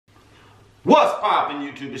What's poppin'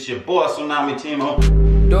 YouTube? It's your boy Tsunami Timo.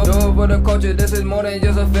 Dove for the culture, this is more than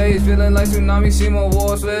just a phase. Feeling like Tsunami Timo,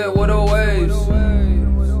 war sled with the waves.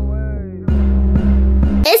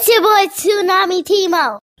 It's your boy Tsunami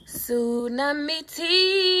Timo. Tsunami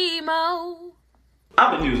Timo.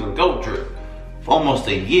 I've been using Goat Drip for almost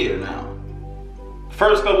a year now.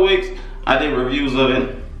 First couple weeks, I did reviews of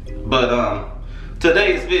it, but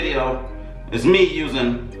today's video is me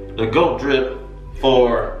using the Goat Drip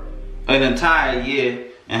for an entire year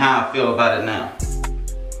and how I feel about it now.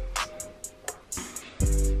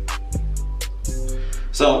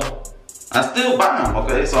 So I still buy them,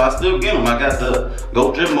 okay? So I still get them. I got the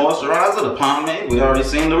Goat Drip Moisturizer, the pomade. We already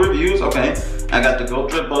seen the reviews, okay? I got the Goat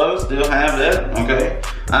Drip butter, still have that, okay?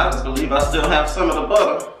 I just believe I still have some of the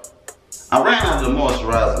butter. I ran out of the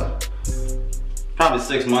moisturizer. Probably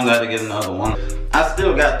 6 months I had to get another one. I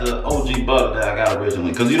still got the OG butter that I got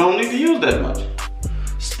originally because you don't need to use that much.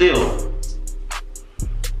 Still,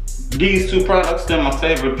 these two products, they're my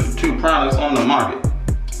favorite two products on the market.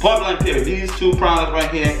 Point blank period, these two products right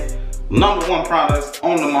here, #1 products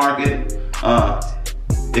on the market.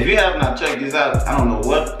 If you have not checked these out, I don't know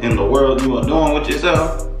what in the world you are doing with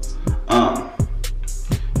yourself.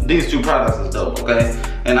 These two products is dope, okay?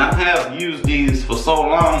 And I have used these for so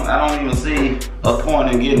long, I don't even see a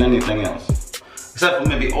point in getting anything else. Except for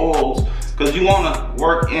maybe oils, because you want to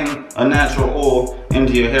work in a natural oil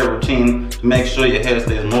into your hair routine to make sure your hair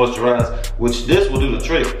stays moisturized, which this will do the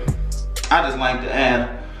trick. I just like to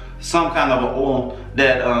add some kind of an oil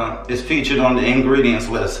that is featured on the ingredients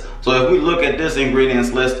list. So if we look at this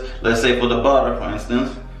ingredients list, let's say for the butter, for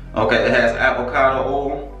instance, okay, it has avocado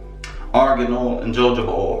oil, argan oil, and jojoba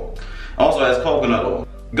oil. Also has coconut oil.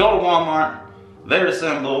 Go to Walmart, very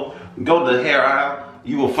simple, go to the hair aisle,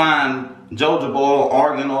 you will find jojoba oil,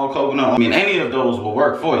 argan oil, coconut oil. I mean, any of those will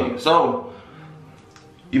work for you. So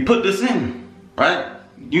you put this in, right?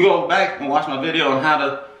 You go back and watch my video on how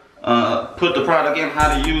to put the product in,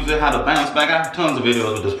 how to use it, how to bounce back. I have tons of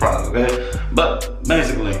videos with this product, okay? But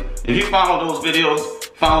basically, if you follow those videos,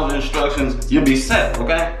 follow the instructions, you'll be set,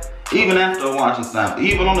 okay? Even after a washing style,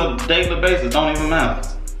 even on a daily basis, don't even matter.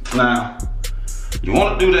 Now, you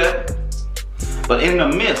want to do that, but in the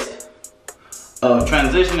midst of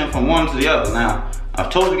transitioning from one to the other. Now, I've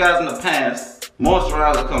told you guys in the past,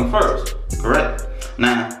 moisturizer comes first, correct?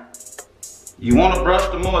 Now, you want to brush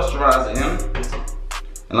the moisturizer in,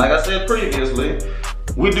 and like I said previously,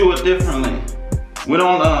 we do it differently. We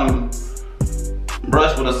don't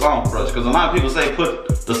brush with a soft brush, because a lot of people say put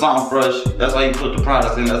the soft brush, that's how you put the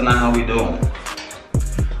products in. That's not how we doing it.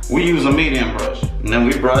 We use a medium brush, and then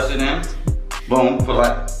we brush it in, boom, for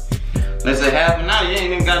like, let's say half an hour. You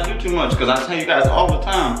ain't even gotta do too much, because I tell you guys all the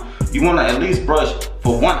time, you wanna at least brush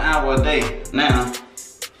for 1 hour a day. Now,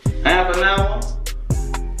 half an hour,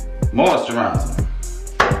 moisturizer.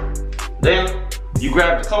 Then, you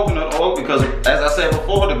grab the coconut oil, because as I said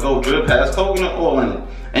before, the Goat Drip has coconut oil in it.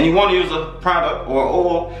 And you want to use a product or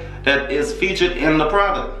oil that is featured in the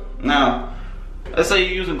product. Now, let's say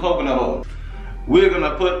you're using coconut oil. We're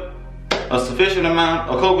gonna put a sufficient amount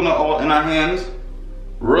of coconut oil in our hands,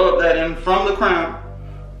 rub that in from the crown,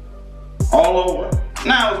 all over.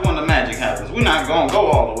 Now is when the magic happens. We're not gonna go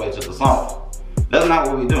all the way to the soft. That's not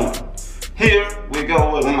what we're doing. Here, we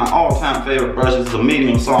go with one of my all-time favorite brushes, the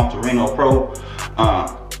medium soft Torino Pro. I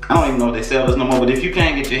don't even know if they sell this no more, but if you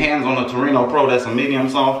can't get your hands on the Torino Pro that's a medium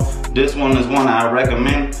soft, this one is one I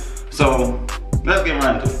recommend. So let's get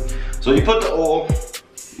right into it. So you put the oil,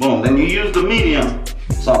 boom, then you use the medium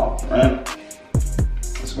soft, right?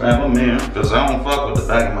 Let's grab a mirror, because I don't fuck with the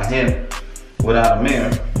back of my head without a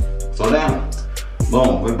mirror. So then,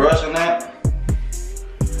 boom, we're brushing that.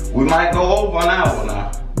 We might go over an hour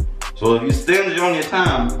now. So if you're stingy on your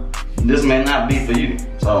time, this may not be for you.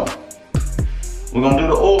 So we're gonna do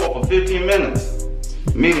the oil for 15 minutes,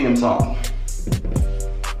 medium soft,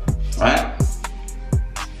 right?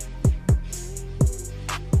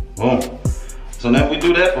 Boom. So then we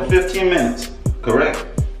do that for 15 minutes, correct?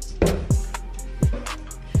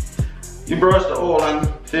 You brush the oil in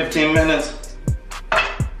 15 minutes.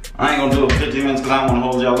 I ain't gonna do it for 15 minutes because I don't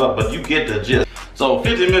wanna hold y'all up, but you get the gist. So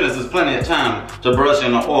 15 minutes is plenty of time to brush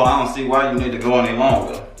in the oil. I don't see why you need to go any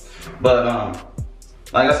longer. But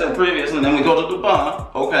like I said previously, then we go to the butter.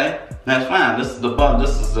 Okay, that's fine. This is the butter.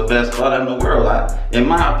 This is the best butter in the world. In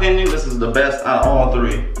my opinion, this is the best out of all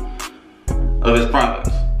three of his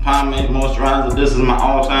products. Pomade, moisturizer, this is my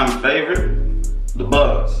all-time favorite. The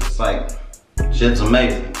butters, it's like, shit's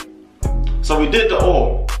amazing. So we did the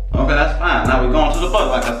oil. Okay, that's fine. Now we're going to the butter,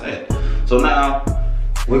 like I said. So now,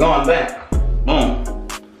 we're going back. Boom.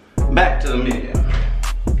 Back to the medium.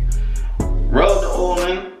 Rub the oil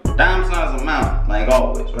in, dime size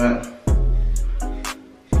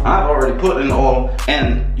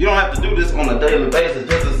And you don't have to do this on a daily basis,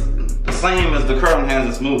 just as the same as the curl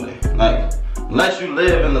enhancer smoothie. Like, unless you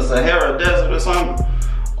live in the Sahara Desert or something,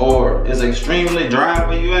 or it's extremely dry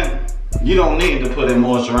where you at, you don't need to put in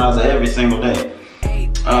moisturizer every single day.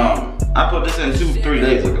 I put this in 2-3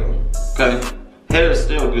 days ago, okay? Hair is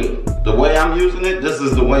still good. The way I'm using it, this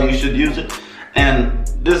is the way you should use it. And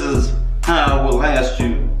this is how it will last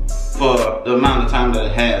you for the amount of time that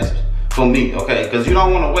it has for me, okay? Because you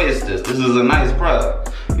don't want to waste this. This is a nice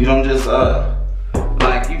product. You don't just,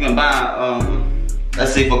 like you can buy,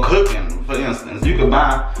 let's say for cooking, for instance, you can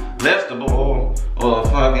buy vegetable oil or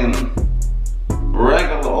fucking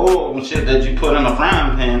regular oil and shit that you put in a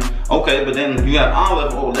frying pan. Okay, but then you have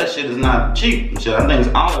olive oil. That shit is not cheap and shit. I think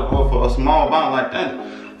it's olive oil for a small bottle like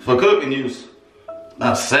that for cooking use,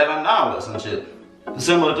 about $7 and shit.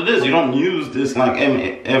 Similar to this, you don't use this like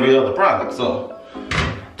every other product. So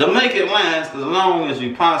to make it last as long as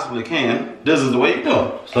you possibly can, this is the way you do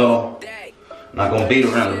it. So I'm not gonna beat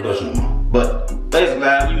around the bush no more. But basically,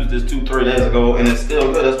 I used this 2-3 days ago, and it's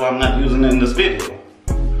still good. That's why I'm not using it in this video.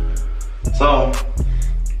 So,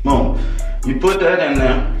 boom, you put that in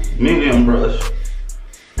there, medium brush,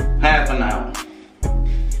 half an hour.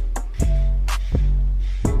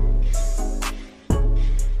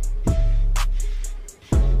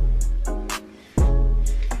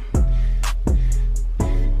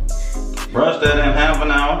 Brush that in half an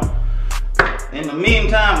hour. In the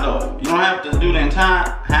meantime though, you don't have to do the entire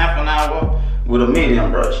half an hour with a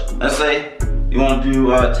medium brush. Let's say you want to do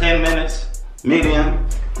 10 minutes, medium,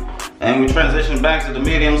 and we transition back to the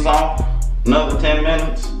medium soft, another 10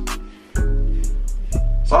 minutes.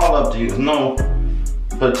 It's all up to you. There's no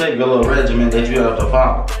particular regimen that you have to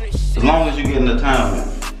follow, as long as you're getting the time in.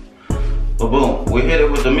 But boom, we hit it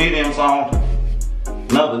with the medium soft,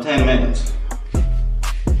 another 10 minutes.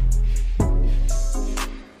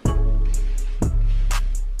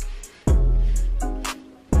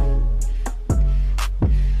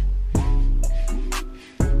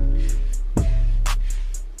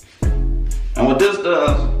 And what this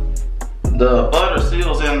does, the butter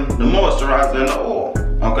seals in the moisturizer and the oil,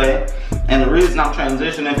 okay? And the reason I'm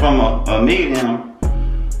transitioning from a medium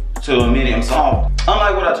to a medium soft,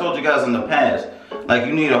 unlike what I told you guys in the past, like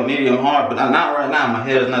you need a medium hard, but not right now, my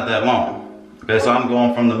hair is not that long. Okay, so I'm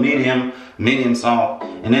going from the medium soft,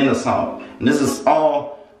 and then the soft. And this is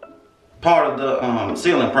all part of the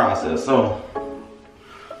sealing process. So,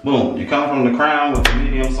 boom, you come from the crown with the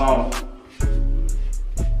medium soft.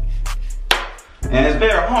 And it's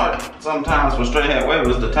very hard sometimes for straight hair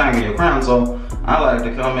wavers to tangle your crown, so I like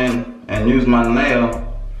to come in and use my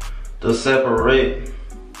nail to separate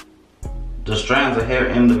the strands of hair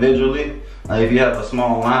individually. Like if you have a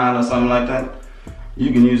small line or something like that,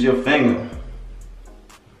 you can use your finger,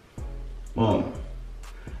 boom,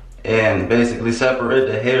 and basically separate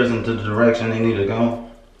the hairs into the direction they need to go.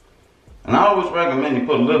 And I always recommend you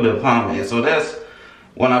put a little bit of pomade. So that's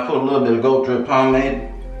when I put a little bit of goat drip pomade.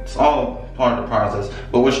 It's all part of the process.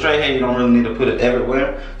 But with straight hair, you don't really need to put it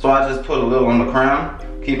everywhere. So I just put a little on the crown,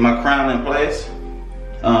 keep my crown in place.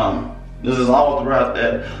 This is all throughout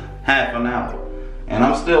that half an hour. And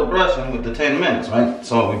I'm still brushing with the 10 minutes, right?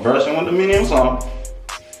 So we're brushing with the medium soft.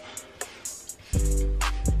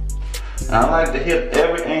 And I like to hit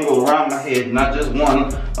every angle around my head, not just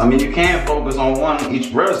one. I mean, you can focus on one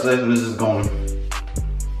each brush session. This is going,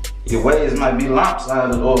 your waves might be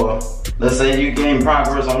lopsided, or let's say you gain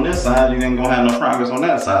progress on this side, you ain't gonna have no progress on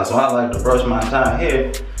that side. So I like to brush my entire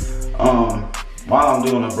head while I'm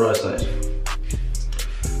doing a brush session.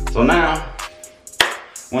 So now,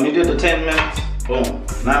 when you did the 10 minutes, boom,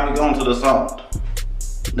 now we're going to the soft.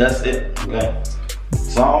 That's it, okay?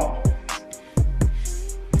 Soft.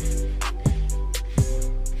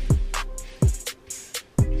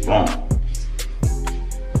 Boom.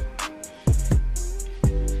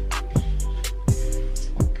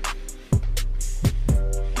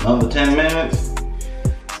 Another 10 minutes.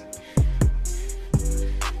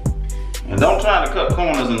 And don't try to cut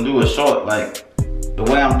corners and do it short like the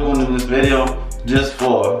way I'm doing in this video, just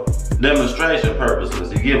for demonstration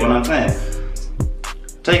purposes. You get what I'm saying?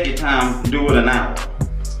 Take your time, do it an hour.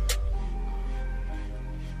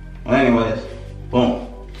 Well, anyways, boom.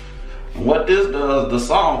 And what this does, the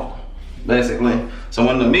soft, basically, so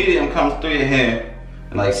when the medium comes through your hair,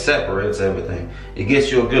 it like separates everything. It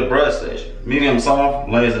gets you a good brush session. Medium soft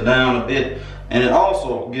lays it down a bit, and it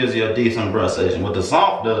also gives you a decent brush session. What the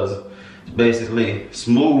soft does is basically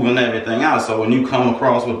smoothing everything out. So when you come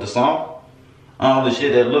across with the soft, all the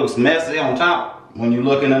shit that looks messy on top, when you're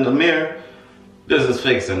looking in the mirror, this is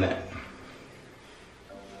fixing that.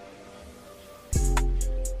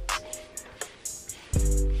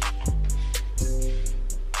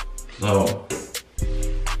 So,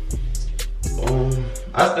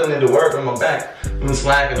 I still need to work on my back. I've been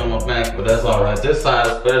slacking on my back, but that's all right. This side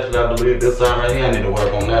especially, I believe this side right here, I need to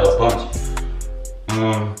work on that a bunch.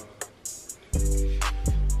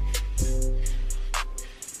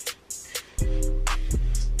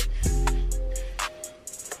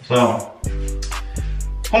 So,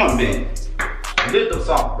 point being, you did the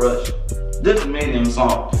soft brush, did the medium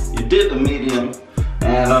soft, you did the medium,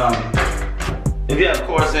 and if you have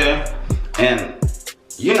coarse hair, and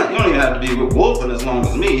you don't even have to be wolfing as long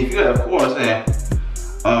as me. If you have coarse hair,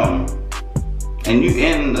 and you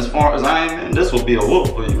in as far as I am in, this will be a wolf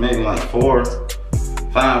for you. Maybe like 4 or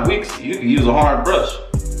 5 weeks, you can use a hard brush,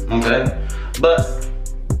 okay? But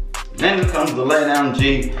then comes the lay down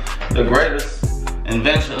G, the greatest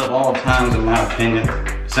invention of all times in my opinion,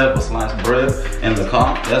 except for sliced bread and the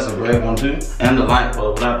car. That's a great one too. And the light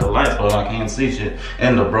bulb. Without the light bulb, I can't see shit.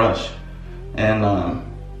 And the brush. And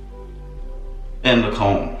the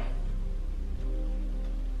comb.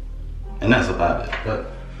 And that's about it.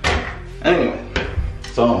 But anyway,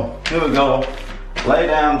 so here we go. Lay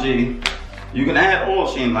down G. You can add oil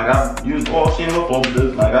sheen. Like I've used oil sheen before,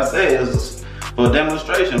 but like I said, it's for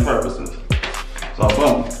demonstration purposes. So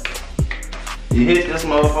boom. You hit this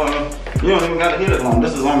motherfucker. You don't even gotta hit it long.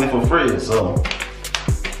 This is only for free, so.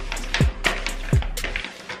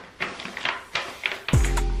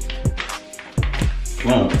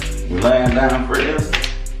 Boom. We're laying down for this.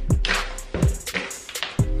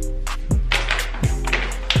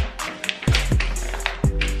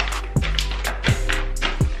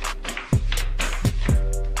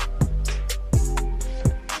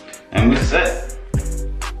 And we set.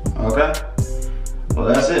 Okay? Well,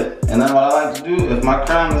 that's it. And then what I like to do, if my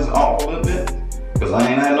crown is off a little bit, because I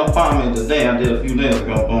ain't had no pomade today, I did a few days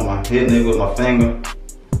ago, boom, I'm hitting it with my finger.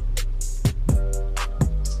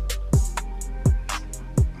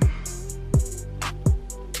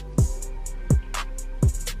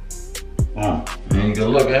 Boom. And you can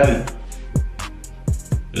look at it.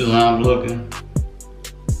 This is how I'm looking.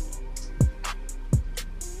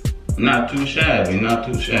 Not too shabby, not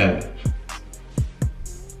too shabby.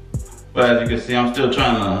 But as you can see, I'm still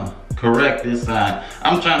trying to correct this side.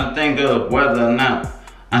 I'm trying to think of whether or not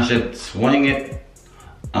I should swing it,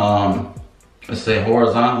 let's say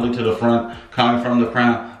horizontally to the front, coming from the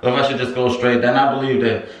crown, or if I should just go straight down. I believe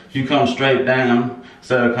that if you come straight down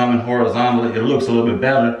instead of coming horizontally, it looks a little bit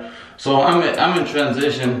better. So I'm in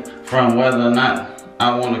transition from whether or not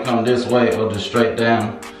I want to come this way or just straight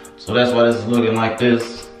down. So that's why this is looking like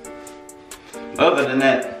this. Other than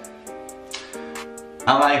that,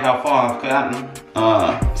 I like how far I've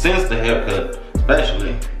gotten since the haircut,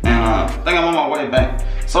 especially, and I think I'm on my way back.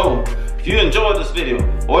 So, if you enjoyed this video,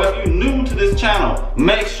 or if you're new to this channel,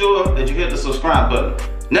 make sure that you hit the subscribe button.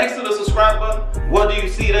 Next to the subscribe button, what do you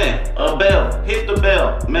see there? A bell. Hit the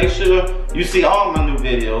bell. Make sure you see all my new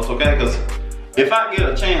videos, okay? Because if I get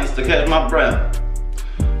a chance to catch my breath,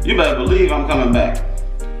 you better believe I'm coming back.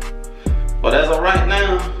 But as of right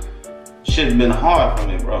now, shit's been hard for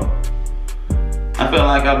me, bro. I feel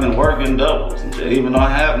like I've been working doubles and shit, even though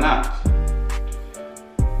I have not.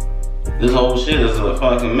 This whole shit is a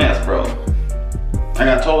fucking mess, bro. Like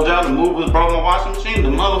I told y'all, the movers broke my washing machine. The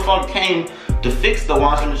motherfucker came to fix the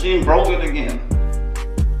washing machine, broke it again.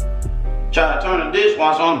 Tried to turn the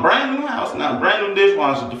dishwasher on, brand new house now, brand new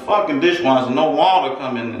dishwasher. The fucking dishwasher, no water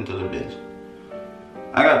coming into the bitch.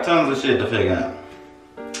 I got tons of shit to figure out.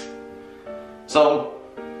 So,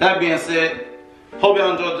 that being said, hope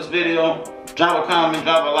y'all enjoyed this video. Drop a comment,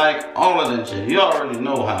 drop a like, all of that shit. You already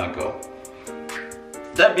know how it go.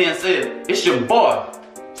 That being said, it's your boy,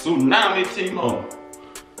 Tsunami Timo.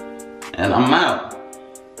 And I'm out.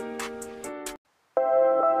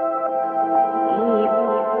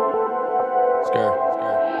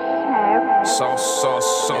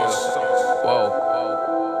 Sauce.